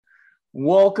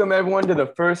Welcome, everyone, to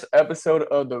the first episode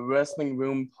of the Wrestling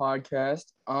Room podcast.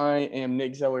 I am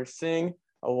Nick Zeller Singh.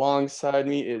 Alongside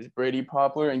me is Brady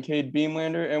Poplar and Cade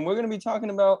Beamlander, and we're going to be talking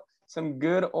about some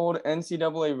good old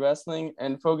NCAA wrestling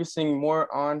and focusing more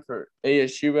on for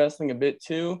ASU wrestling a bit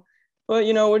too. But,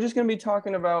 we're just going to be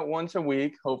talking about once a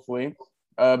week, hopefully,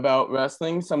 about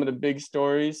wrestling, some of the big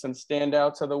stories, some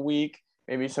standouts of the week,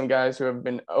 maybe some guys who have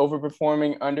been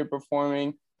overperforming,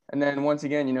 underperforming. And then once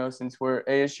again, since we're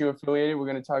ASU affiliated, we're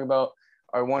going to talk about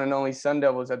our one and only Sun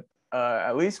Devils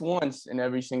at least once in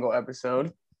every single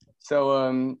episode.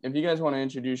 So if you guys want to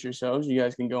introduce yourselves, you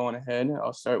guys can go on ahead.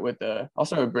 I'll start with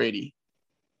Brady.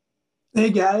 Hey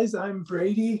guys, I'm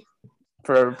Brady.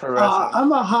 For wrestling.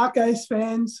 I'm a Hawkeyes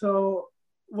fan, so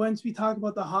once we talk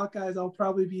about the Hawkeyes, I'll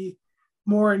probably be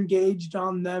more engaged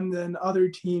on them than other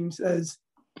teams, as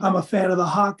I'm a fan of the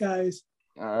Hawkeyes.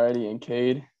 Alrighty, and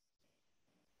Cade.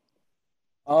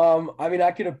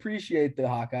 I could appreciate the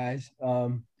Hawkeyes.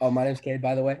 My name's Cade,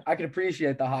 by the way. I could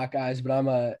appreciate the Hawkeyes, but I'm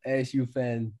a ASU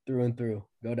fan through and through.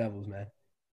 Go Devils, man.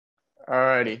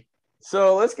 Alrighty.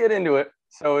 So let's get into it.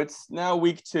 So it's now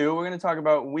week 2. We're going to talk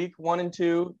about week 1 and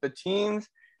 2, the teams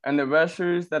and the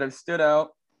wrestlers that have stood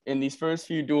out in these first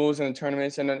few duels in the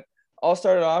tournaments. And then I'll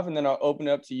start it off, and then I'll open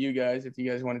it up to you guys if you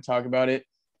guys want to talk about it.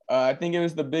 I think it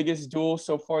was the biggest duel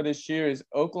so far this year is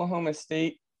Oklahoma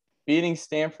State beating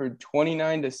Stanford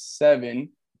 29-7.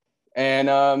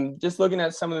 And just looking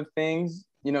at some of the things,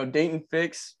 Dayton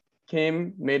Fix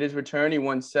made his return. He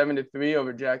won 7-3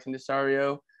 over Jackson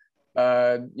Desario.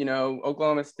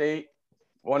 Oklahoma State,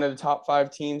 one of the top 5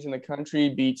 teams in the country,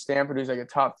 beat Stanford, who's like a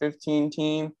top 15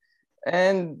 team.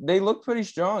 And they look pretty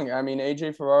strong. I mean,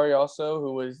 AJ Ferrari also,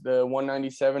 who was the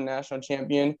 197 national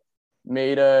champion,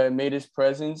 made his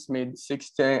presence, made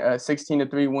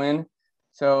 16-3 win.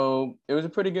 So it was a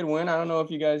pretty good win. I don't know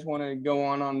if you guys want to go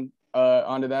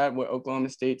onto that, what Oklahoma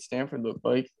State Stanford looked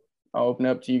like. I'll open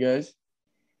up to you guys.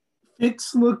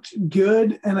 Fix looked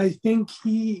good, and I think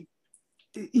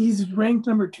he's ranked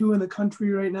number 2 in the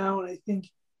country right now, and I think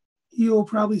he'll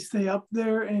probably stay up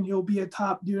there, and he'll be a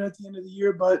top dude at the end of the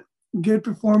year. But good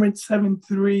performance,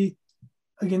 7-3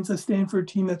 against a Stanford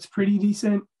team that's pretty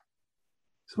decent.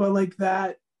 So I like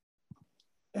that.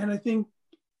 And I think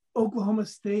Oklahoma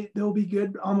State, they'll be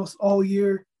good almost all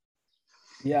year.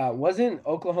 Yeah, wasn't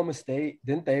Oklahoma State,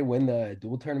 didn't they win the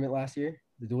dual tournament last year,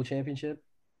 the dual championship?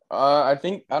 I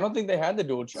don't think they had the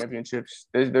dual championships.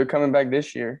 They're coming back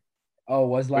this year. Oh,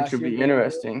 was last year? Which would be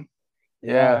interesting.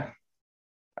 Yeah.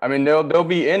 I mean, they'll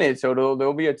be in it, so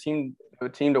they'll be a team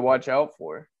to watch out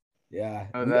for. Yeah.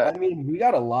 We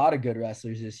got a lot of good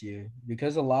wrestlers this year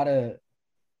because a lot of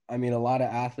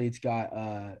athletes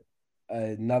got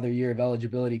another year of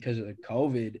eligibility because of the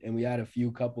COVID, and we had a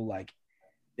couple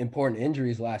important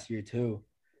injuries last year too.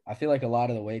 I feel like a lot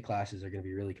of the weight classes are going to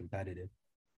be really competitive.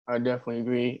 I definitely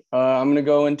agree. I'm going to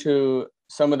go into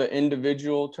some of the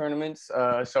individual tournaments.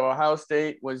 So Ohio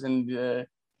State was in I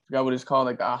forgot what it's called,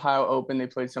 like the Ohio Open. They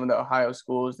played some of the Ohio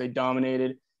schools. They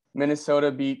dominated.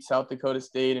 Minnesota beat South Dakota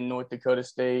State and North Dakota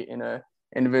State in an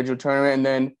individual tournament. And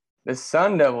then the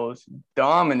Sun Devils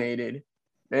dominated.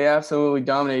 They absolutely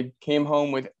dominated, came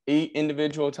home with 8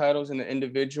 individual titles in the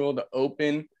individual, the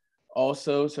Open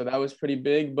also. So that was pretty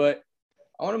big. But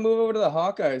I want to move over to the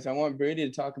Hawkeyes. I want Brady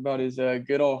to talk about his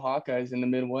good old Hawkeyes in the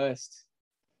Midwest.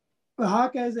 The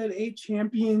Hawkeyes had 8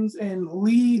 champions, and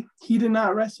Lee, he did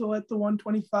not wrestle at the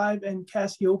 125, and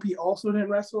Cassiope also didn't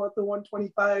wrestle at the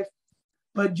 125.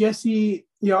 But Jesse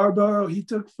Yarborough, he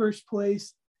took first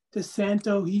place.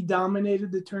 DeSanto, he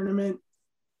dominated the tournament.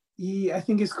 I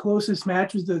think his closest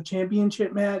match was the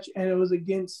championship match, and it was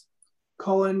against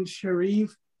Cullen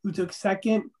Sharif, who took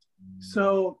second.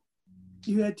 So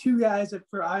you had 2 guys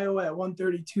for Iowa at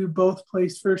 132, both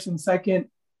placed first and second.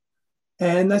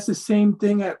 And that's the same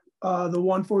thing at the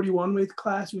 141 weight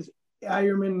class with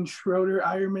Ironman and Schroeder.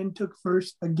 Ironman took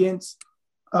first against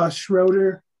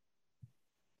Schroeder.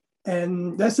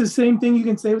 And that's the same thing you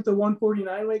can say with the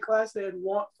 149 weight class. They had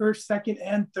first, second,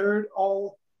 and third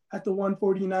all at the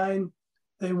 149.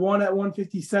 They won at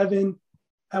 157.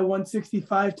 At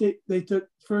 165, they took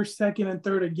first, second, and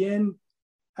third again.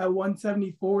 At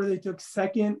 174, they took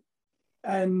second.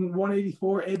 And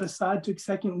 184, Abe Assad took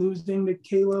second, losing to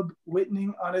Caleb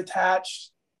Whitning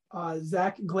unattached.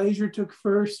 Zach Glazier took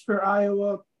first for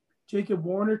Iowa. Jacob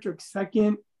Warner took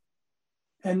second.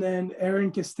 And then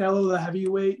Aaron Costello, the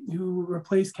heavyweight, who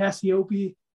replaced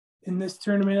Cassiope in this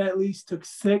tournament at least, took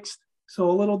 6th. So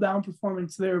a little down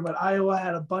performance there, but Iowa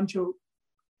had a bunch of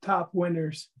top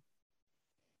winners.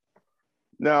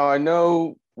 Now, I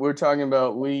know we're talking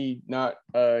about Lee,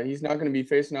 he's not going to be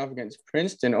facing off against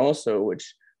Princeton also,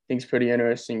 which I think is pretty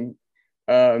interesting.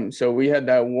 So we had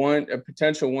that a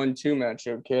potential 1-2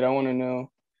 matchup. Kid, I want to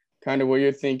know kind of what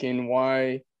you're thinking,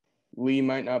 why Lee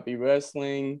might not be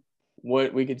wrestling,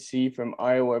 what we could see from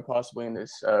Iowa possibly in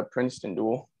this Princeton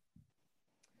duel.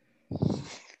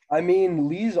 I mean,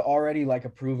 Lee's already like a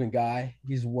proven guy.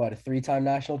 He's what, a 3-time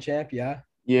national champ? Yeah.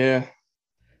 Yeah.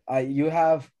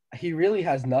 He really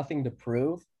has nothing to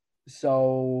prove.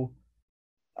 So,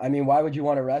 I mean, why would you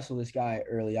want to wrestle this guy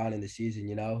early on in the season?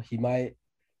 You know,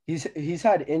 he's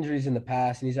had injuries in the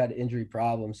past and he's had injury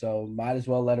problems. So might as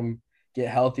well let him get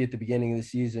healthy at the beginning of the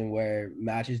season where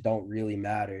matches don't really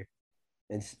matter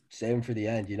and save him for the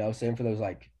end, you know, save him for those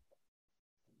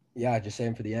just save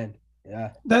him for the end.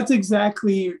 Yeah. That's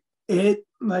exactly it.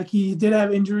 Like, he did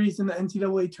have injuries in the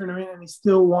NCAA tournament and he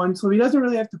still won. So he doesn't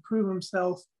really have to prove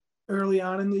himself early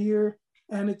on in the year.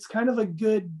 And it's kind of a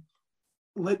good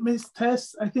litmus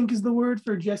test, I think is the word,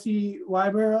 for Jesse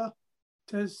Ybarra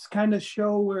to kind of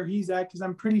show where he's at, because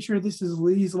I'm pretty sure this is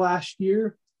Lee's last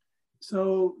year.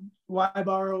 So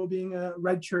Ybarra, being a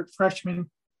redshirt freshman,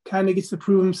 kind of gets to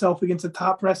prove himself against a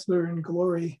top wrestler in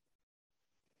Glory.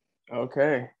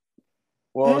 Okay.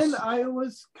 Well, and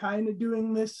Iowa's kind of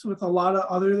doing this with a lot of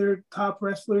other top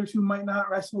wrestlers who might not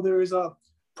wrestle. There is a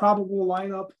probable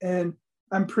lineup, and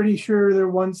I'm pretty sure their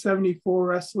 174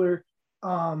 wrestler,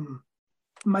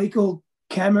 Michael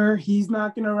Kemmer, he's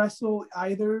not going to wrestle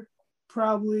either,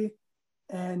 probably.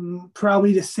 And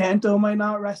probably DeSanto might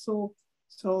not wrestle.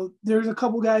 So there's a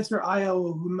couple guys for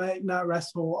Iowa who might not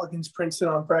wrestle against Princeton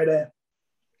on Friday.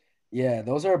 Yeah,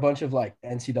 those are a bunch of like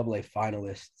NCAA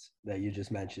finalists that you just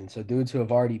mentioned. So dudes who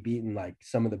have already beaten like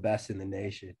some of the best in the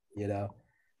nation, you know.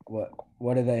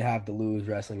 What do they have to lose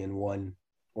wrestling in one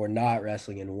or not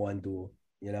wrestling in one duel,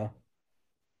 you know?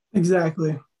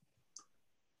 Exactly.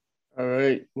 All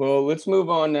right. Well, let's move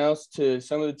on now to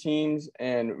some of the teams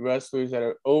and wrestlers that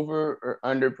are over or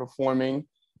underperforming.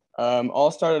 All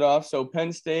started off. So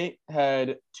Penn State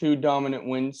had 2 dominant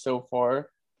wins so far.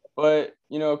 But,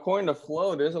 you know, according to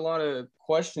Flo, there's a lot of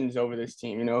questions over this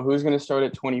team. You know, who's going to start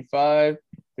at 25,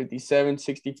 57,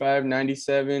 65,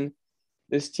 97?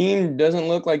 This team doesn't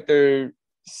look like they're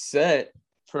set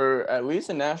for at least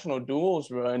a national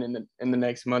duels run in the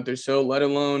next month or so, let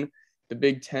alone the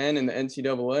Big Ten and the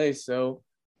NCAA. So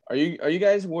are you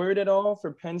guys worried at all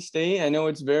for Penn State? I know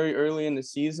it's very early in the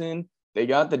season. They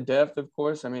got the depth, of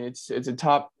course. I mean, it's a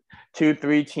top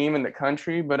 2-3 team in the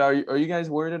country, but are you guys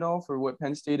worried at all for what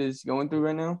Penn State is going through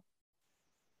right now?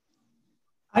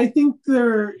 I think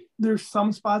there's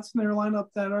some spots in their lineup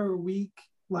that are weak,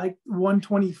 like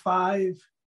 125,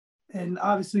 and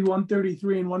obviously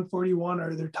 133 and 141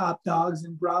 are their top dogs,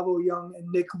 and Bravo Young and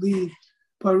Nick Lee.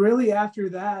 But really after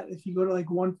that, if you go to like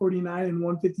 149 and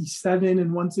 157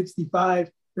 and 165,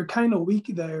 they're kind of weak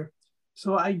there.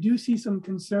 So I do see some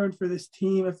concern for this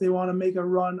team if they want to make a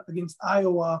run against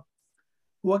Iowa.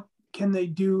 What can they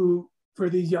do for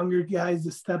these younger guys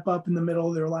to step up in the middle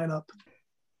of their lineup?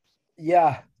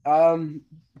 Yeah.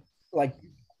 Like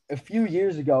a few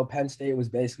years ago, Penn State was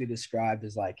basically described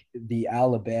as like the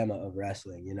Alabama of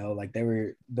wrestling, you know, like they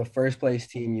were the first place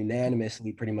team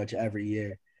unanimously pretty much every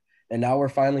year. And now we're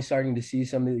finally starting to see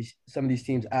some of these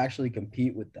teams actually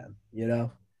compete with them, you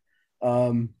know?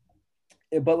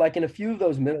 But like in a few of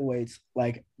those middleweights,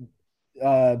 like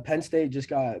Penn State just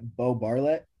got Bo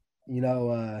Bartlett, you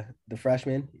know, the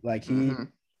freshman. Like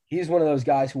he's one of those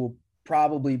guys who will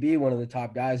probably be one of the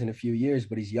top guys in a few years,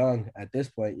 but he's young at this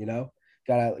point, you know.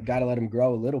 Gotta let him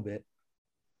grow a little bit.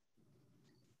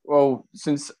 Well,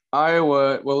 since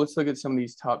Iowa, let's look at some of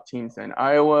these top teams then.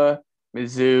 Iowa,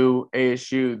 Mizzou,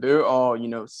 ASU, they're all, you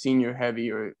know, senior heavy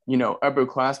or, you know,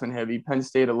 upperclassmen heavy. Penn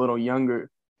State a little younger.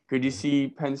 Could you see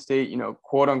Penn State, you know,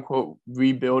 quote unquote,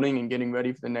 rebuilding and getting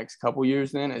ready for the next couple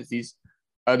years then as these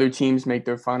other teams make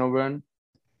their final run?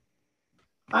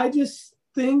 I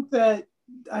think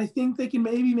they can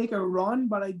maybe make a run,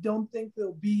 but I don't think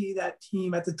they'll be that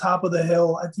team at the top of the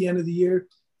hill at the end of the year.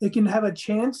 They can have a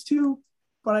chance to,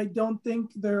 but I don't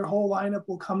think their whole lineup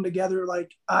will come together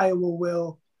like Iowa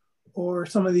will or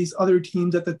some of these other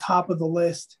teams at the top of the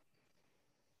list.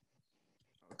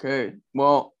 Okay.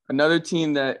 Well, another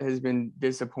team that has been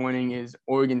disappointing is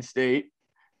Oregon State,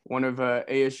 one of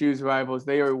ASU's rivals.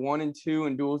 They are 1-2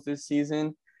 in duels this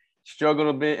season. Struggled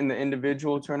a bit in the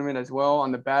individual tournament as well.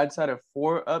 On the bad side of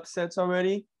 4 upsets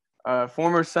already.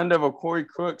 Former Sun Devil Corey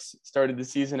Crooks started the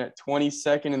season at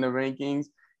 22nd in the rankings,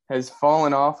 has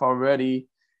fallen off already.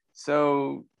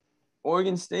 So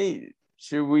Oregon State,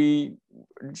 should we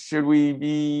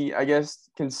be, I guess,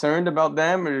 concerned about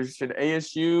them, or should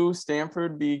ASU,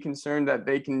 Stanford be concerned that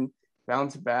they can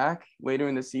bounce back later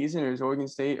in the season, or is Oregon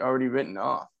State already written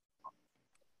off?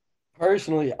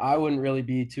 Personally, I wouldn't really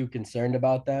be too concerned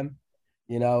about them.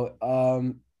 You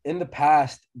know, in the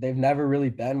past, they've never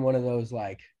really been one of those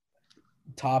like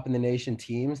top in the nation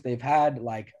teams. They've had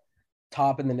like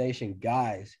top in the nation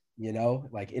guys, you know,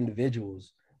 like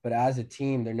individuals, but as a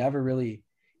team, they're never really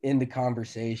in the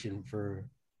conversation for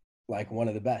like one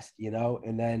of the best, you know.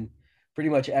 And then pretty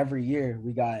much every year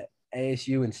we got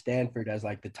ASU and Stanford as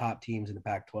like the top teams in the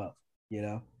Pac-12, you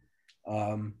know.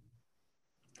 Um,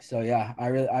 so yeah, I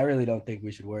really don't think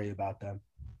we should worry about them.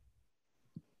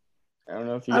 I don't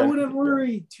know if you I guys wouldn't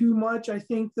worry too much. I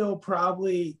think they'll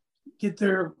probably get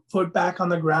their foot back on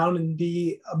the ground and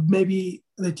be maybe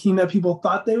the team that people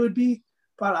thought they would be.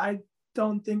 But I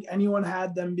don't think anyone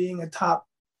had them being a top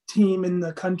team in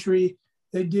the country.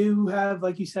 They do have,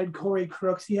 like you said, Corey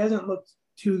Crooks. He hasn't looked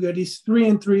too good. He's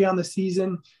 3-3 on the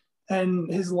season,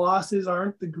 and his losses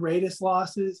aren't the greatest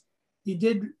losses. He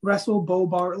did wrestle Bo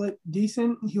Bartlett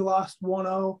decent. He lost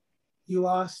 1-0. He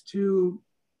lost to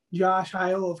Josh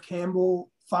Heil of Campbell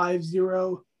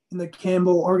 5-0 in the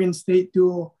Campbell Oregon State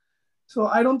duel. So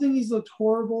I don't think he's looked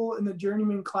horrible in the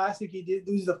Journeyman Classic. He did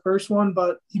lose the first one,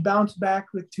 but he bounced back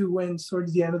with 2 wins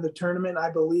towards the end of the tournament,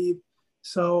 I believe.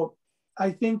 So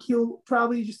I think he'll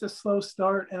probably just a slow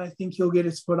start, and I think he'll get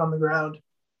his foot on the ground.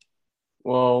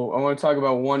 Well, I want to talk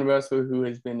about one wrestler who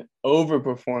has been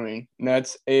overperforming, and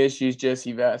that's ASU's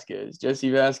Jesse Vasquez. Jesse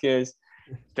Vasquez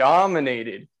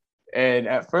dominated. And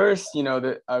at first, you know,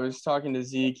 that I was talking to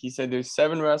Zeke, he said there's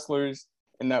 7 wrestlers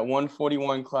in that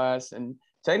 141 class, and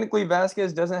technically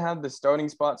Vasquez doesn't have the starting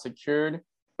spot secured,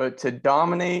 but to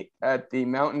dominate at the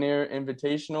Mountaineer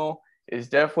Invitational is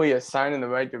definitely a sign in the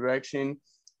right direction.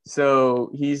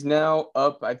 So he's now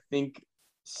up, I think,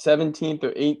 17th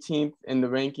or 18th in the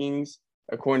rankings,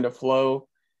 according to Flow.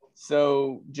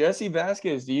 So Jesse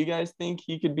Vasquez, do you guys think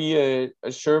he could be a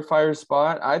surefire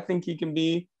spot? I think he can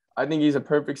be. I think he's a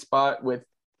perfect spot with,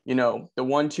 you know, the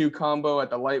 1-2 combo at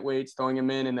the lightweights, throwing him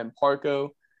in, and then Parco.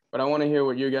 But I want to hear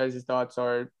what your guys' thoughts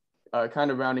are,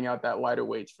 kind of rounding out that lighter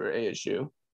weights for ASU.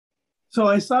 So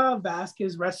I saw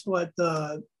Vasquez wrestle at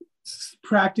the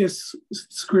practice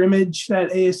scrimmage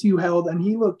that ASU held, and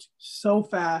he looked so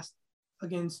fast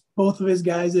against both of his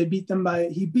guys. He beat them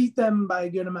by a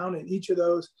good amount in each of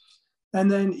those. And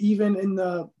then even in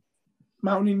the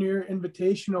Mountaineer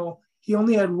Invitational, he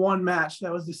only had 1 match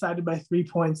that was decided by 3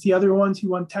 points. The other ones, he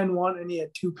won 10-1, and he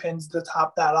had 2 pins to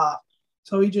top that off.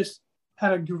 So he just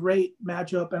had a great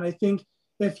matchup. And I think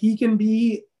if he can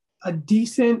be a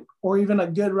decent or even a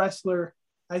good wrestler,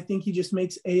 I think he just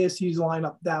makes ASU's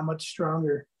lineup that much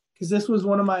stronger. Because this was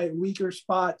one of my weaker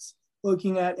spots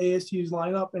looking at ASU's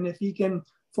lineup. And if he can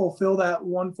fulfill that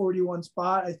 141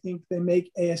 spot, I think they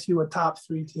make ASU a top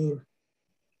 3 team.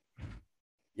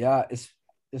 Yeah,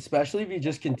 especially if he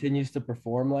just continues to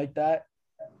perform like that.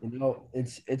 You know,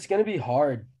 it's going to be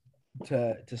hard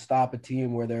to stop a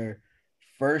team where their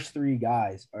first 3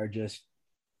 guys are just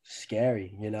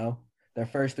scary, you know. Their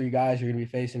first 3 guys you're going to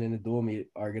be facing in the dual meet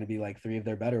are going to be like 3 of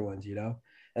their better ones, you know.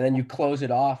 And then you close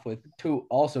it off with 2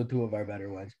 of our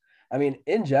better ones. I mean,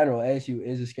 in general, ASU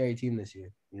is a scary team this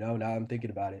year, you know, now I'm thinking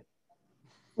about it.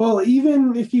 Well,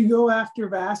 even if you go after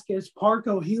Vasquez,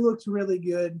 Parco, he looks really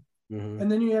good. Mm-hmm.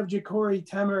 And then you have Ja'Cory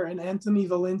Temer and Anthony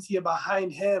Valencia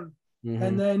behind him. Mm-hmm.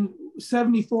 And then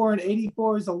 74 and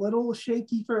 84 is a little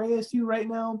shaky for ASU right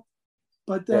now.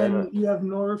 But then you have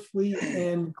Norfleet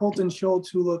and Colton Schultz,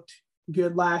 who looked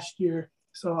good last year.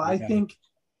 So I think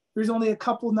there's only a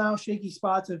couple now shaky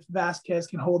spots if Vasquez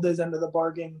can hold his end of the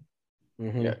bargain.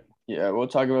 Mm-hmm. Yeah, we'll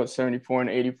talk about 74 and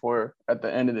 84 at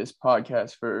the end of this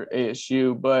podcast for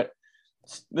ASU. But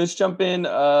let's jump in.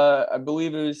 I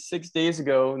believe it was 6 days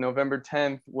ago, November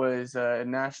 10th was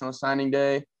National Signing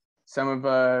Day. Some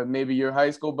of maybe your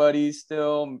high school buddies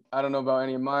still, I don't know about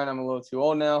any of mine, I'm a little too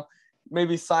old now,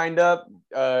 maybe signed up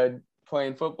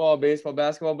playing football, baseball,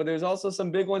 basketball, but there's also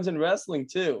some big ones in wrestling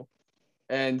too.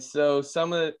 And so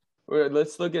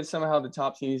let's look at some of how the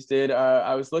top teams did.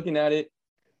 I was looking at it.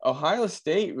 Ohio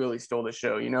State really stole the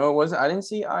show. You know, I didn't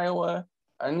see Iowa.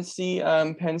 I didn't see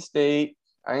Penn State.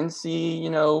 I didn't see,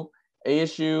 you know,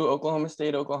 ASU, Oklahoma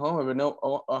State, Oklahoma. But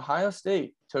no, Ohio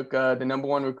State took the number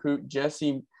 1 recruit,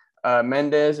 Jesse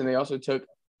Mendez, and they also took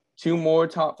 2 more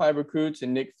top 5 recruits,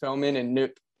 and Nick Feldman and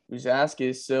Nick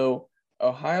Uzaskis. So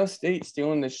Ohio State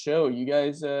stealing the show. You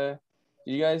guys, did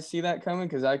you guys see that coming?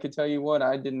 Because I could tell you what,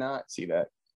 I did not see that.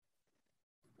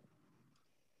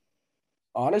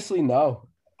 Honestly, no.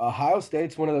 Ohio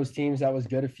State's one of those teams that was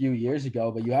good a few years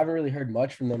ago, but you haven't really heard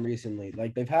much from them recently.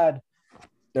 Like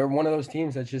they're one of those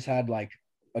teams that's just had like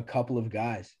a couple of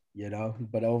guys, you know,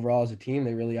 but overall as a team,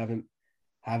 they really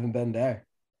haven't been there.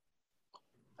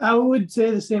 I would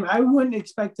say the same. I wouldn't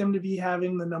expect them to be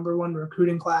having the number one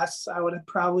recruiting class. I would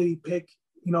probably pick,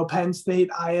 Penn State,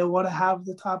 Iowa to have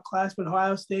the top class, but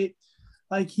Ohio State,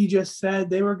 like he just said,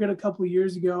 they were good a couple of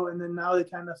years ago, and then now they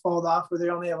kind of fall off where they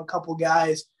only have a couple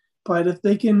guys. But if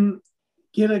they can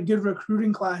get a good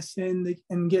recruiting class in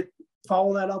and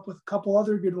follow that up with a couple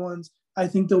other good ones, I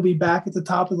think they'll be back at the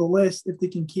top of the list if they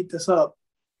can keep this up.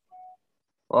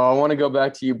 Well, I want to go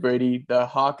back to you, Brady. The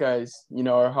Hawkeyes,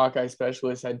 our Hawkeye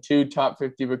specialist had 2 top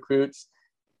 50 recruits.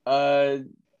 I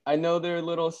know they're a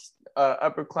little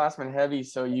upperclassmen heavy,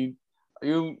 so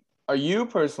are you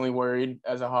personally worried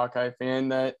as a Hawkeye fan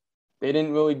that they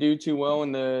didn't really do too well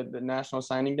in the National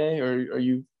Signing Day, or are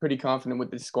you pretty confident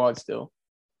with this squad still?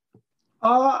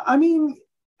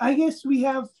 I guess we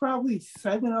have probably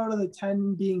 7 out of the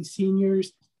 10 being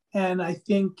seniors, and I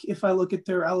think if I look at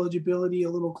their eligibility a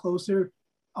little closer,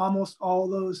 almost all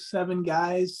those 7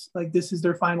 guys, like this is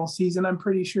their final season, I'm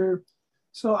pretty sure.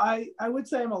 So I would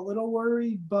say I'm a little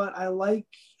worried, but I like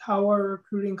how our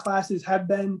recruiting classes have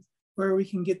been, where we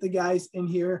can get the guys in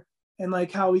here, and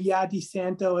like how we got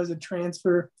DeSanto as a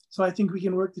transfer. So I think we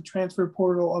can work the transfer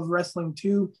portal of wrestling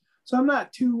too. So I'm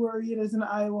not too worried as an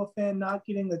Iowa fan not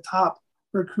getting the top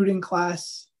recruiting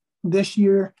class this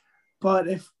year. But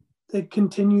if it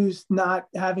continues not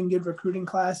having good recruiting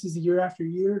classes year after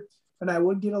year, then I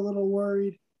would get a little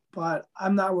worried. But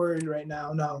I'm not worried right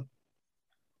now, no.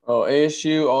 Oh,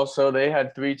 ASU also, they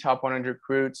had 3 top 100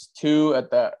 recruits, 2 at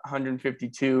the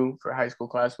 152 for high school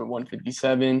class with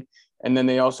 157. And then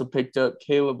they also picked up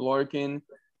Caleb Larkin,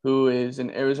 who is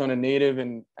an Arizona native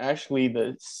and actually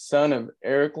the son of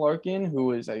Eric Larkin,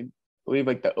 who is, I believe,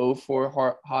 like the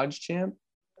 04 Hodge champ,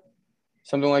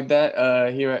 something like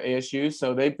that, here at ASU.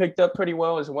 So they picked up pretty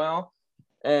well as well.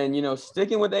 And,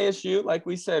 sticking with ASU, like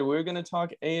we said, we're going to talk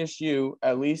ASU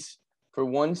at least for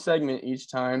one segment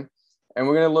each time. And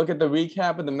we're going to look at the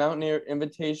recap of the Mountaineer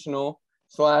Invitational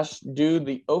 / do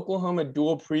the Oklahoma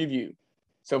Dual Preview.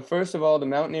 So first of all, the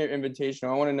Mountaineer Invitational,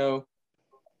 I want to know,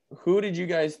 who did you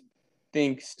guys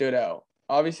think stood out?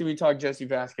 Obviously, we talked Jesse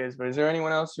Vasquez, but is there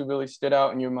anyone else who really stood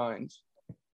out in your minds?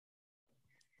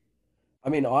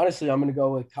 Honestly, I'm going to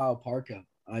go with Kyle Parka.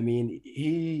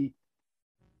 He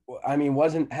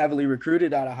wasn't heavily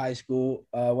recruited out of high school,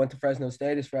 went to Fresno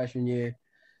State his freshman year,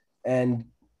 and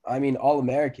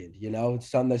All-American, it's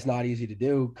something that's not easy to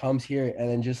do, comes here and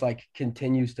then just like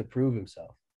continues to prove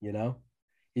himself,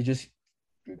 he just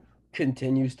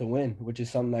continues to win, which is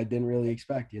something I didn't really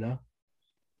expect,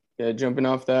 Yeah, jumping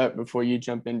off that before you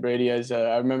jump in, Brady, as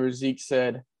I remember Zeke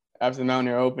said after the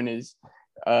Mountaineer Open is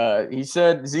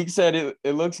Zeke said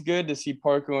it looks good to see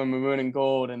Parko in maroon and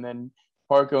gold, and then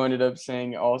Parko ended up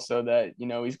saying also that,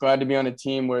 he's glad to be on a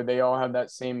team where they all have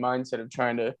that same mindset of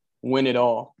trying to win it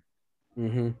all.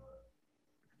 Mm-hmm.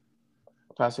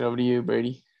 I'll pass it over to you,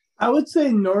 Brady. I would say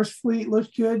Norsfleet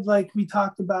looked good. Like we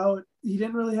talked about, he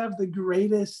didn't really have the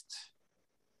greatest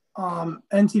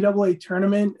NCAA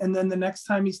tournament. And then the next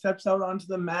time he steps out onto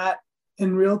the mat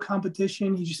in real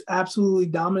competition, he just absolutely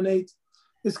dominates.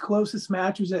 His closest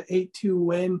match was an 8-2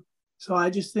 win. So I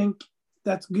just think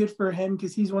that's good for him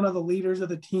because he's one of the leaders of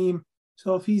the team.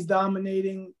 So if he's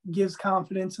dominating, gives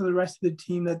confidence to the rest of the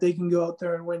team that they can go out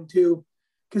there and win too.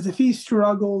 Because if he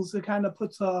struggles, it kind of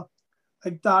puts a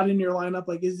thought in your lineup,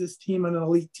 like, is this team an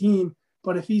elite team?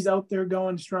 But if he's out there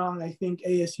going strong, I think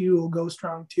ASU will go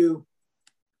strong too.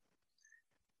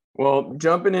 Well,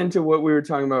 jumping into what we were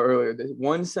talking about earlier, the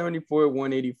 174,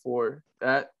 184,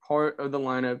 that part of the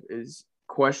lineup is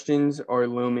questions are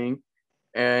looming.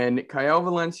 And Kyle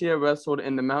Valencia wrestled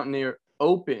in the Mountaineer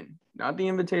Open, not the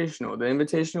Invitational. The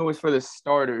Invitational was for the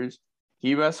starters.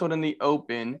 He wrestled in the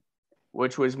Open,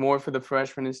 which was more for the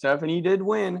freshmen and stuff, and he did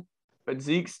win. But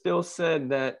Zeke still said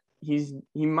that he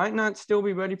might not still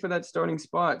be ready for that starting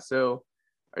spot. So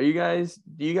do you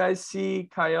guys see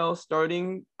Kyle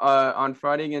starting on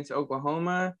Friday against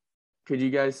Oklahoma? Could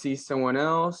you guys see someone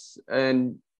else?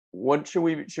 And what should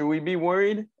we be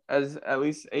worried as at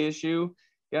least ASU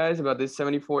guys about this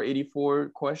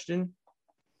 74-84 question?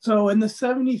 So in the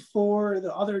 74,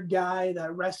 the other guy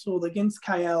that wrestled against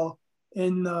Kyle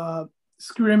in the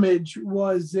scrimmage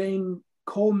was Zane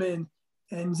Coleman,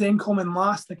 and Zane Coleman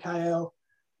lost to Kyle.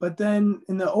 But then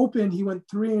in the Open, he went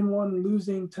 3-1,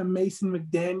 losing to Mason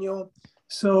McDaniel.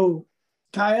 So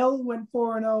Kyle went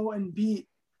 4-0 and beat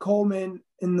Coleman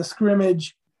in the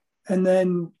scrimmage, and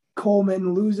then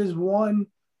Coleman loses one,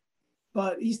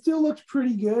 but he still looked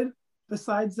pretty good.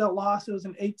 Besides that loss, it was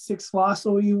an 8-6 loss,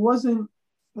 so he wasn't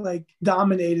like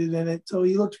dominated in it. So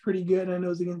he looked pretty good, and it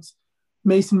was against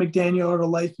Mason McDaniel out of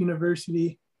Life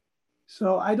University.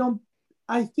 So I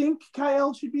I think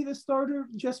Kyle should be the starter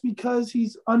just because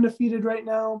he's undefeated right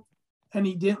now and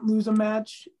he didn't lose a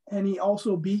match and he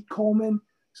also beat Coleman.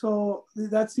 So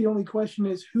that's the only question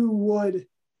is who would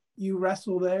you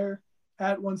wrestle there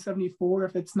at 174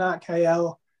 if it's not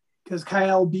Kyle? Because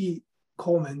Kyle beat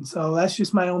Coleman. So that's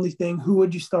just my only thing. Who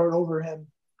would you start over him?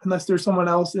 Unless there's someone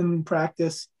else in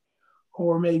practice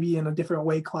or maybe in a different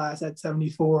weight class at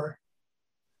 74.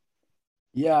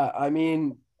 Yeah, I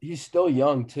mean, he's still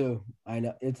young too. I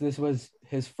know this was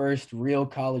his first real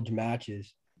college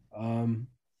matches. And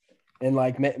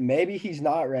like maybe he's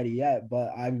not ready yet,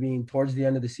 but I mean, towards the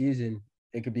end of the season,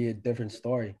 it could be a different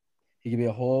story. He could be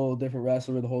a whole different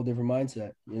wrestler with a whole different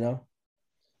mindset, you know?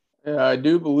 Yeah, I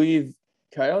do believe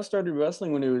Kyle started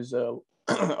wrestling when he was a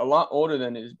lot older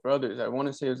than his brothers. I want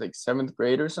to say it was like 7th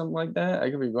grade or something like that. I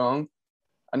could be wrong.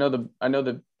 I know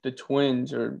the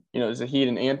twins, or Zahid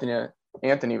and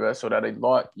Anthony wrestled at a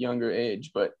lot younger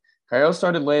age, but Kyle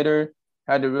started later,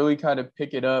 had to really kind of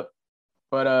pick it up.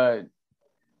 But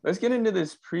let's get into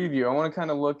this preview. I want to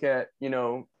kind of look at,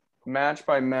 match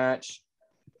by match,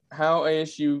 how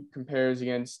ASU compares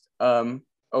against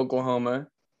Oklahoma.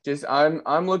 Just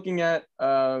I'm looking at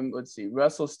let's see,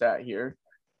 WrestleStat here.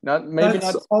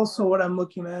 That's also what I'm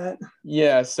looking at.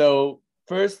 Yeah, so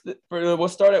first we'll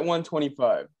start at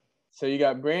 125. So you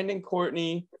got Brandon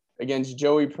Courtney against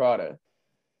Joey Prada.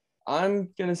 I'm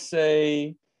gonna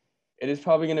say it is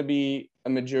probably gonna be a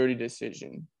majority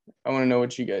decision. I want to know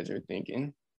what you guys are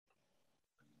thinking.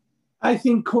 I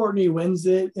think Courtney wins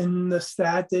it. In the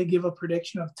stat, they give a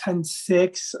prediction of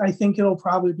 10-6. I think it'll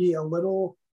probably be a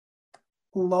little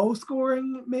low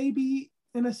scoring, maybe,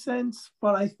 in a sense.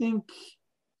 But I think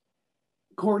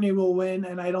Courtney will win,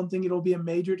 and I don't think it'll be a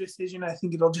major decision. I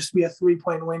think it'll just be a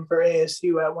 3-point win for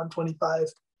ASU at 125.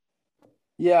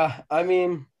 Yeah, I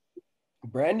mean,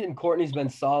 Brandon Courtney's been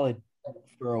solid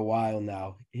for a while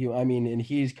now. And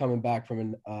he's coming back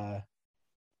from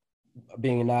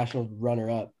being a national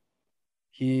runner-up.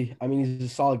 He's a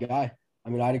solid guy. I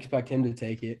mean, I'd expect him to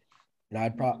take it, and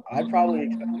I'd probably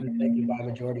expect him to take it by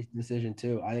majority decision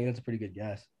too. I think that's a pretty good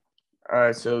guess. All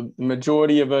right, so the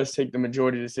majority of us take the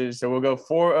majority decision. So we'll go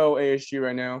 4-0 ASU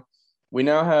right now. We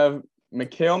now have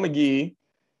Mikhail McGee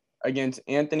against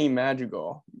Anthony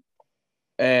Madrigal,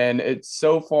 and it's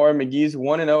so far McGee's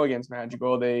 1-0 against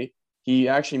Madrigal. He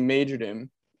actually majored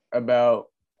him about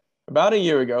a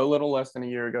year ago, a little less than a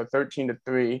year ago,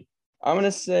 13-3. I'm going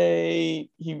to say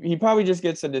he probably just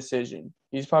gets a decision.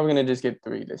 He's probably going to just get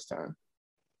 3 this time.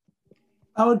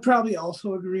 I would probably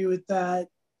also agree with that.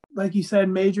 Like you said,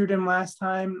 majored him last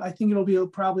time. I think it'll be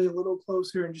probably a little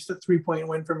closer and just a 3-point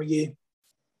win for McGee.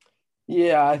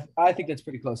 Yeah, I think that's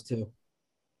pretty close too.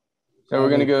 So we're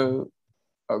going to go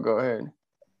 – oh, go ahead.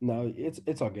 No,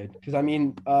 it's all good. Because, I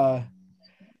mean,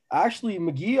 actually,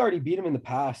 McGee already beat him in the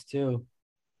past too.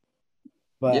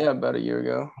 But yeah, about a year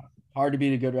ago. Hard to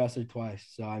beat a good wrestler twice.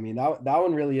 So, I mean, that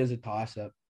one really is a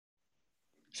toss-up.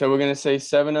 So we're going to say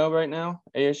 7-0 right now,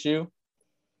 ASU?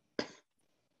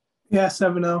 Yeah,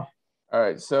 7-0. All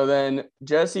right, so then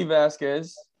Jesse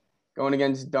Vasquez going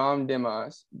against Dom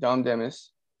Demas.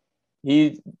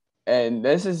 And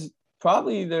this is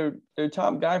probably their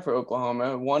top guy for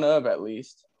Oklahoma, one of at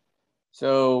least.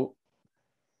 So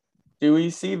do we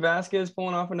see Vasquez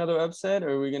pulling off another upset, or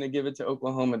are we going to give it to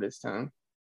Oklahoma this time?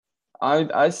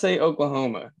 I say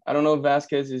Oklahoma. I don't know if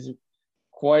Vasquez is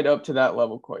quite up to that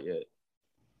level quite yet.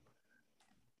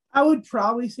 I would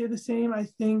probably say the same. I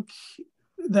think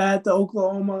that the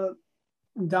Oklahoma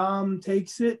Dom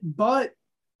takes it, but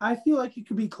I feel like it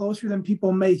could be closer than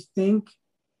people may think.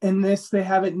 In this, they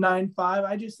have it 9-5.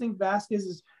 I just think Vasquez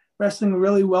is wrestling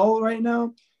really well right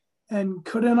now. And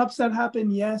could an upset happen?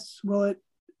 Yes. Will it?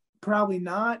 Probably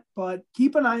not, but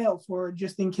keep an eye out for it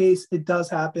just in case it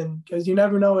does happen, because you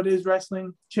never know. It is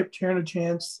wrestling. Chip cheering a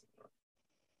chance.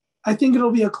 I think it'll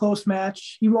be a close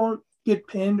match. He won't get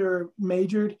pinned or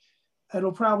majored.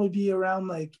 It'll probably be around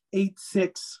like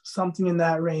 8-6, something in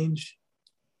that range.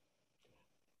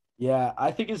 Yeah, I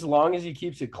think as long as he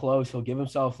keeps it close, he'll give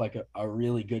himself like a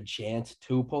really good chance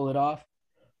to pull it off.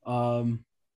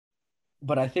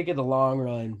 But I think in the long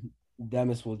run,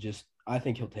 Demas will just – I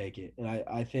think he'll take it. And I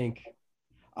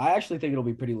actually think it'll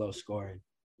be pretty low scoring.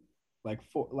 Like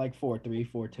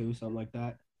 4-3, 4-2, something like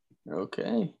that.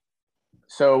 Okay.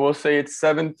 So we'll say it's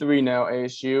 7-3 now,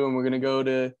 ASU, and we're going to go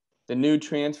to the new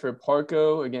transfer,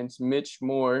 Parco against Mitch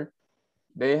Moore.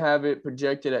 They have it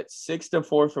projected at 6-4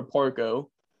 for Parco.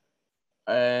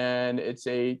 And it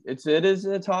is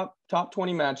a top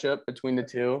 20 matchup between the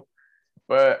two.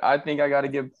 But I think I got to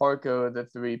give Parco the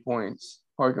 3 points.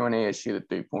 Parco and ASU the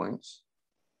 3 points.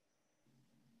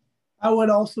 I would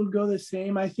also go the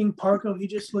same. I think Parko, he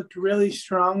just looked really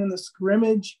strong in the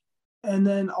scrimmage. And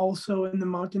then also in the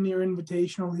Mountaineer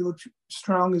Invitational, he looked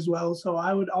strong as well. So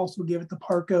I would also give it to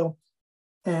Parko.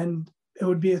 And it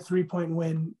would be a 3-point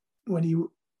win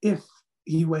if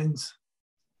he wins.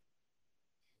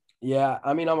 Yeah,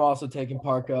 I mean, I'm also taking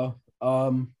Parko.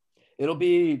 It'll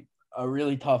be a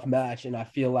really tough match, and I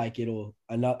feel like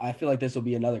this will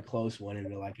be another close one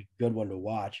and like a good one to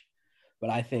watch. But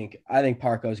I think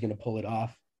Parko is going to pull it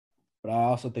off. But I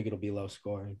also think it'll be low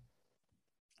scoring.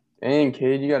 Dang,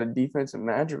 kid, you got a defensive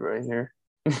matchup right here.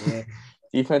 Yeah.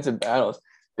 Defensive battles.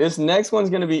 This next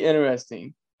one's going to be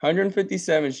interesting.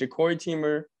 157, Shakur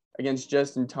Teamer against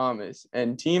Justin Thomas.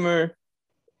 And Teamer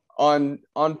on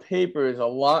paper is a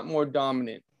lot more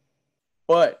dominant.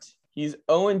 But he's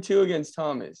 0-2 against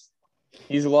Thomas.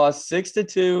 He's lost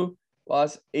 6-2,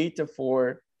 lost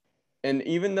 8-4. And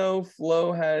even though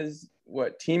Flo has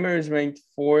Teamer is ranked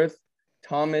 4th,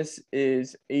 Thomas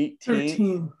is 18th.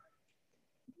 13.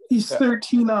 He's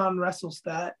 13 on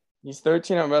WrestleStat. He's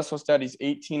 13 on WrestleStat. He's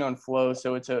 18 on Flow.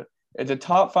 So it's a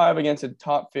top 5 against a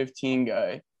top 15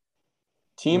 guy.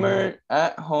 Teamer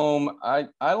at home. I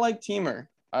like Teamer.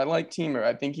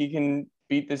 I think he can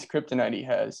beat this kryptonite he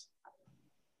has.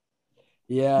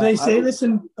 Yeah. They say this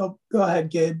in – oh, go ahead,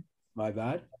 Gabe. My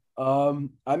bad.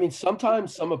 I mean,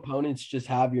 sometimes some opponents just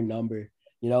have your number.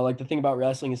 You know, like the thing about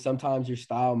wrestling is sometimes your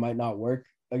style might not work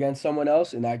against someone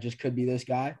else, and that just could be this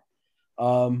guy.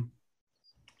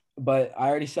 But I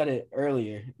already said it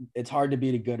earlier. It's hard to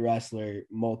beat a good wrestler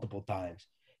multiple times.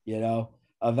 You know,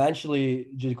 eventually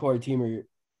Shakur Teamer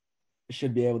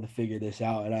should be able to figure this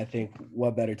out, and I think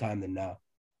what better time than now.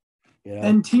 You know?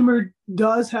 And Teamer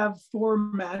does have 4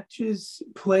 matches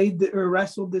played or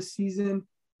wrestled this season,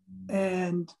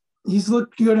 and he's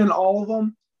looked good in all of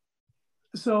them.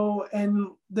 So, and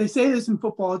they say this in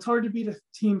football, it's hard to beat a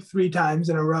team 3 times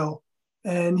in a row,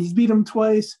 and he's beat them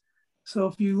twice. So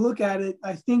if you look at it,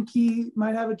 I think he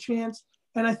might have a chance,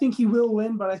 and I think he will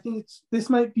win, but I think this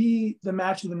might be the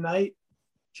match of the night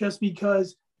just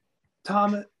because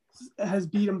Thomas has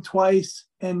beat him twice,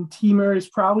 and Teamer is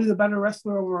probably the better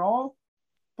wrestler overall,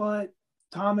 but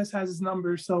Thomas has his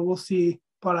number, so we'll see.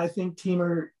 But I think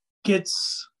Teamer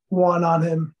gets one on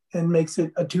him and makes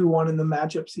it a 2-1 in the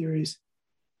matchup series.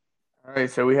 All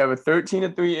right, so we have a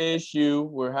 13-3 ASU.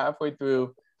 We're halfway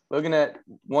through. Looking at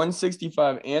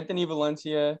 165, Anthony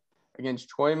Valencia against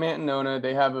Troy Mantanona.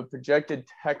 They have a projected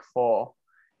tech fall,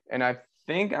 and I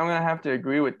think I'm going to have to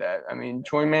agree with that. I mean,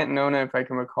 Troy Mantanona, if I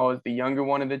can recall, is the younger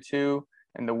one of the two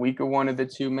and the weaker one of the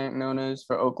two Mantanonas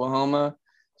for Oklahoma.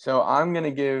 So I'm going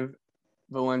to give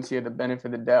Valencia the benefit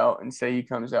of the doubt and say he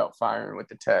comes out firing with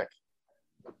the tech.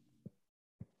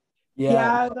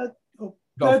 Yeah,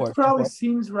 that probably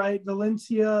seems right.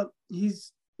 Valencia,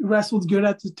 he's wrestled good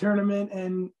at the tournament,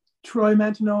 and Troy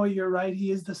Mantanona, you're right.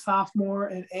 He is the sophomore,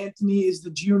 and Anthony is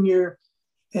the junior,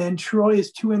 and Troy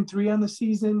is 2-3 on the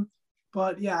season.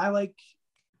 But yeah, I like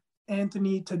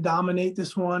Anthony to dominate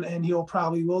this one, and he'll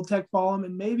probably will tech fall him,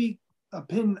 and maybe a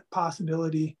pin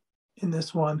possibility in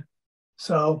this one.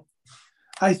 So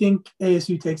I think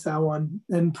ASU takes that one,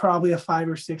 and probably a 5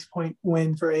 or 6 point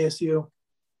win for ASU.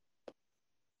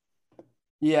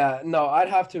 Yeah, no, I'd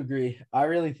have to agree. I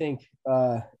really think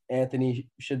Anthony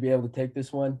should be able to take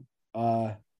this one.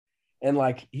 And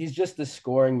like he's just a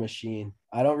scoring machine.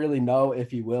 I don't really know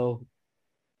if he will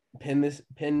pin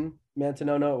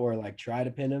Mantanona or like try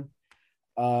to pin him.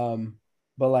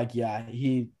 But like, yeah,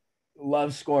 he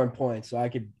loves scoring points, so I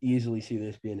could easily see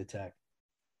this being a tech.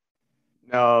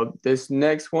 Now, this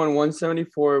next one,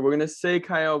 174, we're going to say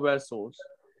Kyle wrestles.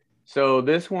 So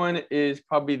this one is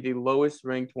probably the lowest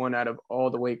ranked one out of all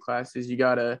the weight classes. You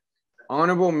got to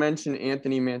honorable mention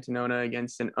Anthony Mantanona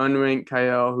against an unranked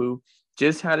Kyle who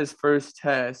just had his first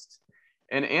test.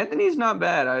 And Anthony's not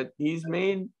bad. He's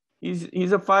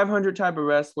a 500 type of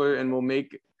wrestler and will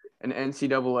make an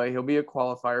NCAA. He'll be a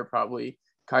qualifier probably.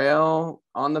 Kyle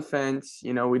on the fence.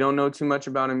 You know, we don't know too much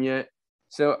about him yet.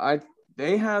 So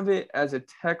they have it as a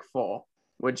tech fall,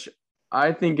 which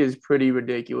I think is pretty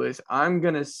ridiculous. I'm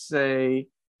going to say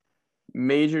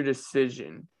major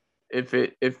decision if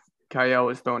Kyle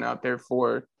is thrown out there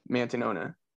for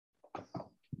Mantanona.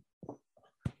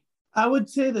 I would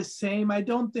say the same. I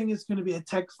don't think it's going to be a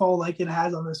tech fall like it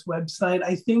has on this website.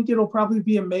 I think it'll probably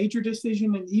be a major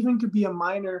decision and even could be a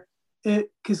minor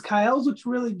because Kyle's looks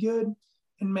really good.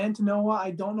 And Mantanona,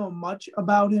 I don't know much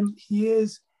about him. He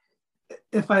is,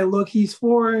 if I look, he's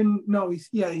 4-1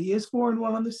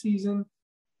 on the season.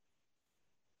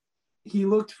 He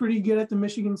looked pretty good at the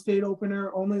Michigan State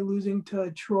opener, only losing to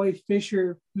Troy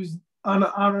Fisher, who's on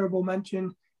an honorable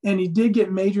mention. and he did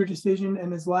get major decision,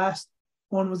 and his last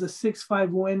one was a 6-5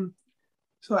 win.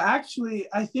 So actually,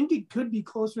 I think it could be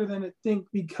closer than I think,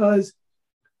 because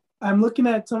I'm looking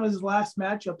at some of his last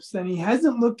matchups, and he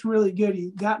hasn't looked really good.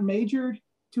 He got majored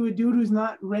to a dude who's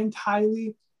not ranked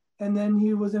highly, and then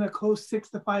he was in a close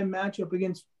 6-5 matchup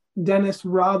against Dennis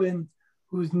Robin,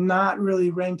 who's not really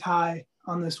ranked high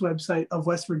on this website of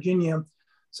West Virginia.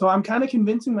 So I'm kind of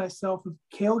convincing myself if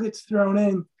Cale gets thrown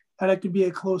in, that it could be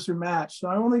a closer match. So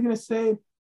I'm only going to say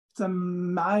it's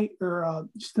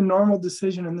just a normal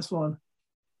decision in this one.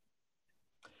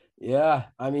 Yeah,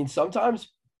 I mean, sometimes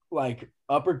like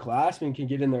upperclassmen can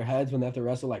get in their heads when they have to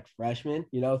wrestle like freshmen,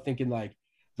 thinking like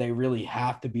they really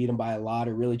have to beat them by a lot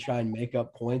or really try and make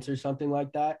up points or something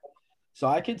like that. So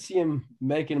I could see him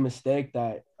making a mistake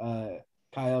that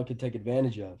Kyle could take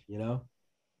advantage of, All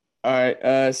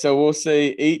right, so we'll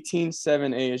say 18-7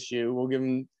 ASU. We'll give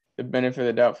him the benefit of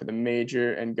the doubt for the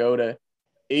major and go to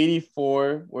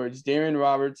 84, where it's Darren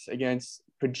Roberts against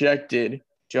projected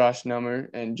Josh Nummer.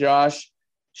 And Josh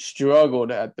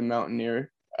struggled at the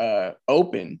Mountaineer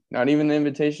Open, not even the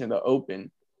Invitation, the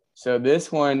Open. So this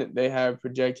one they have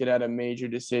projected at a major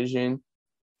decision.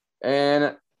 And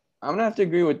I'm going to have to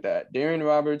agree with that. Darren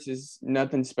Roberts is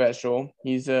nothing special.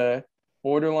 He's a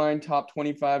borderline top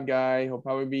 25 guy. He'll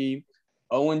probably be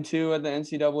 0-2 at the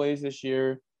NCAAs this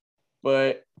year.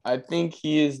 But I think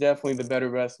he is definitely the better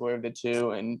wrestler of the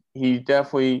two. And he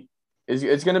definitely is.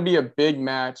 It's going to be a big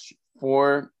match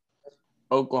for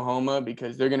Oklahoma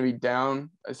because they're going to be down,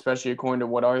 especially according to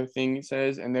what our thing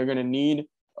says. And they're going to need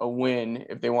a win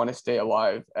if they want to stay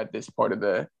alive at this part of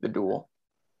the duel.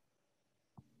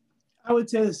 I would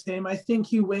say the same. I think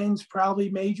he wins, probably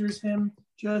majors him.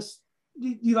 Just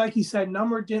like you said,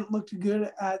 Number didn't look good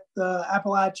at the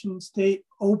Appalachian State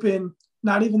Open,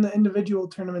 not even the individual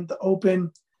tournament, the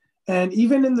Open. And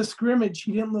even in the scrimmage,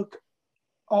 he didn't look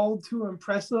all too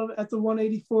impressive at the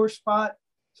 184 spot.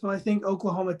 So I think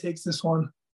Oklahoma takes this one.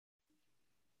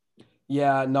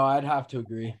 Yeah, no, I'd have to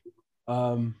agree.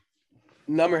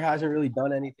 Number hasn't really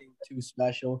done anything too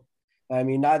special. I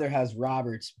mean, neither has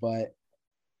Roberts, but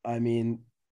I mean,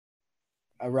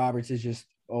 Roberts is just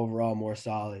overall more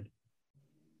solid.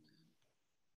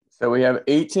 So we have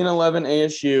 18-11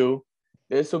 ASU.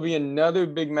 This will be another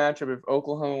big matchup if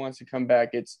Oklahoma wants to come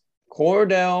back. It's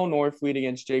Cordell Norfleet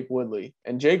against Jake Woodley.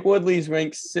 And Jake Woodley's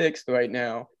ranked 6th right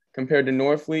now compared to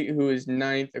Norfleet, who is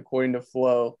 9th according to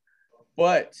Flow.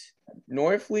 But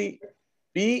Norfleet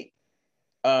beat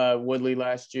Woodley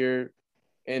last year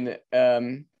in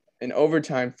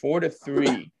overtime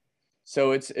 4-3.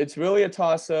 So it's really a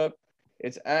toss-up.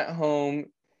 It's at home.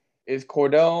 Is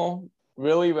Cordell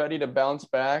really ready to bounce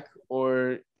back,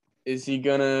 or is he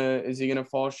gonna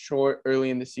fall short early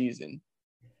in the season?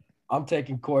 I'm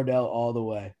taking Cordell all the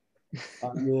way.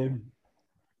 I mean,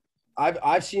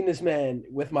 I've seen this man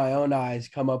with my own eyes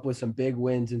come up with some big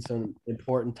wins in some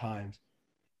important times.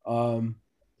 And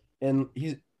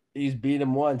he's beat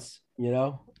him once,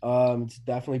 It's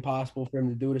definitely possible for him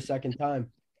to do it a second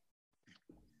time.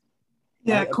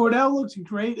 Yeah, Cordell looks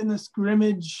great in the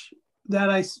scrimmage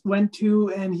that I went to,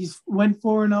 and he's went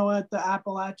 4-0 at the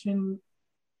Appalachian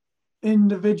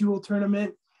individual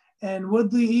tournament. And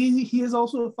Woodley, he is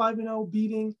also a 5-0,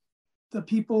 beating the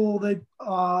people that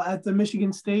at the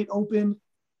Michigan State Open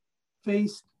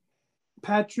faced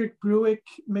Patrick Bruick,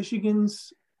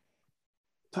 Michigan's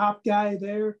top guy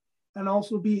there, and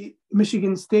also beat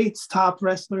Michigan State's top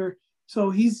wrestler. So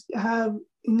he's having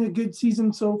a good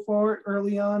season so far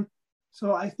early on.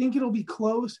 So I think it'll be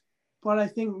close, but I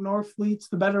think Norfleet's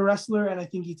the better wrestler, and I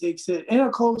think he takes it in a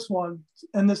close one.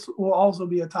 And this will also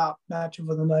be a top matchup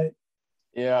of the night.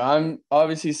 Yeah, I'm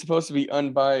obviously supposed to be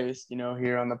unbiased,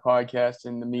 here on the podcast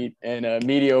and the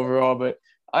media overall, but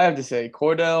I have to say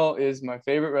Cordell is my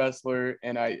favorite wrestler,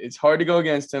 and it's hard to go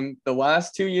against him. The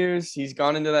last 2 years, he's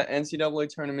gone into that NCAA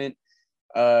tournament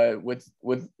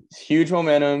with huge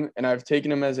momentum, and I've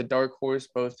taken him as a dark horse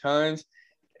both times.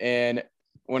 And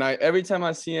every time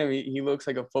I see him, he looks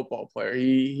like a football player.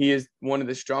 He is one of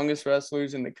the strongest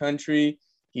wrestlers in the country.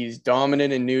 He's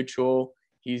dominant and neutral.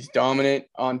 He's dominant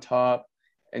on top.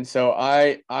 And so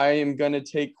I am going to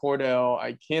take Cordell.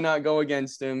 I cannot go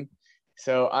against him.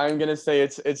 So I'm going to say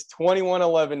it's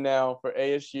 21-11 now for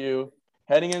ASU.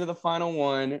 Heading into the final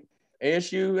one.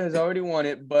 ASU has already won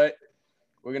it, but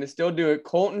we're going to still do it.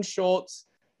 Colton Schultz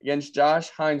against Josh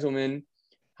Heinzelman.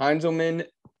 Heinzelman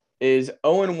is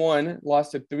 0-1,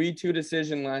 lost a 3-2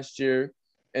 decision last year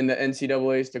in the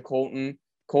NCAAs to Colton.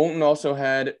 Colton also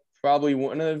had probably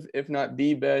one of, if not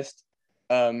the best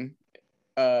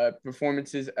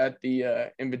performances at the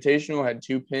Invitational, had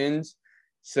 2 pins.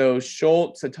 So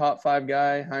Schultz, a top 5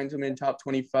 guy, Heinzelman, top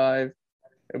 25.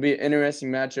 It'll be an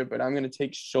interesting matchup, but I'm going to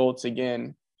take Schultz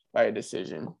again by a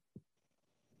decision.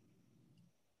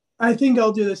 I think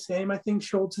I'll do the same. I think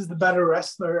Schultz is the better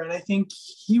wrestler, and I think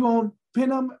he won't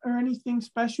pin him or anything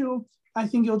special. I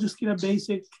think he'll just get a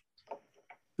basic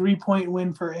 3-point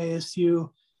win for ASU,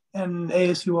 and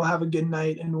ASU will have a good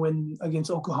night and win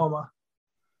against Oklahoma.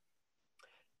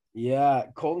 Yeah,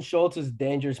 Colton Schultz is a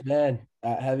dangerous man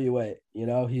at heavyweight. You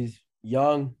know, he's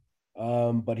young,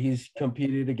 but he's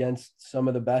competed against some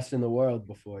of the best in the world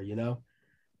before, you know.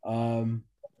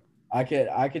 I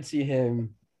could see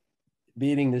him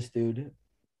beating this dude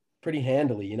pretty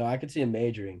handily. You know, I could see him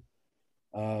majoring.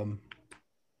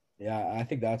 Yeah, I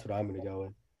think that's what I'm going to go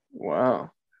with.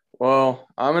 Wow. Well,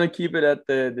 I'm going to keep it at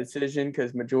the decision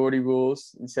because majority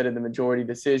rules instead of the majority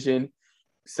decision.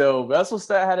 So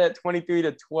WrestleStat had it at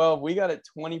 23-12. We got it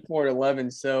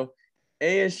 24-11. So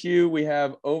ASU, we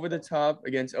have over the top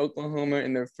against Oklahoma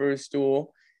in their first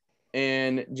duel.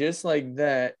 And just like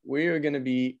that, we are going to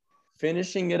be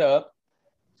finishing it up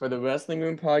for the Wrestling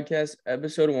Room Podcast,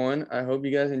 episode 1. I hope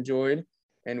you guys enjoyed.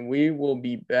 And we will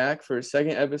be back for a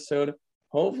second episode,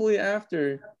 hopefully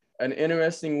after an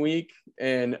interesting week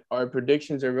and our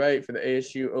predictions are right for the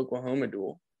ASU Oklahoma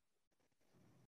duel.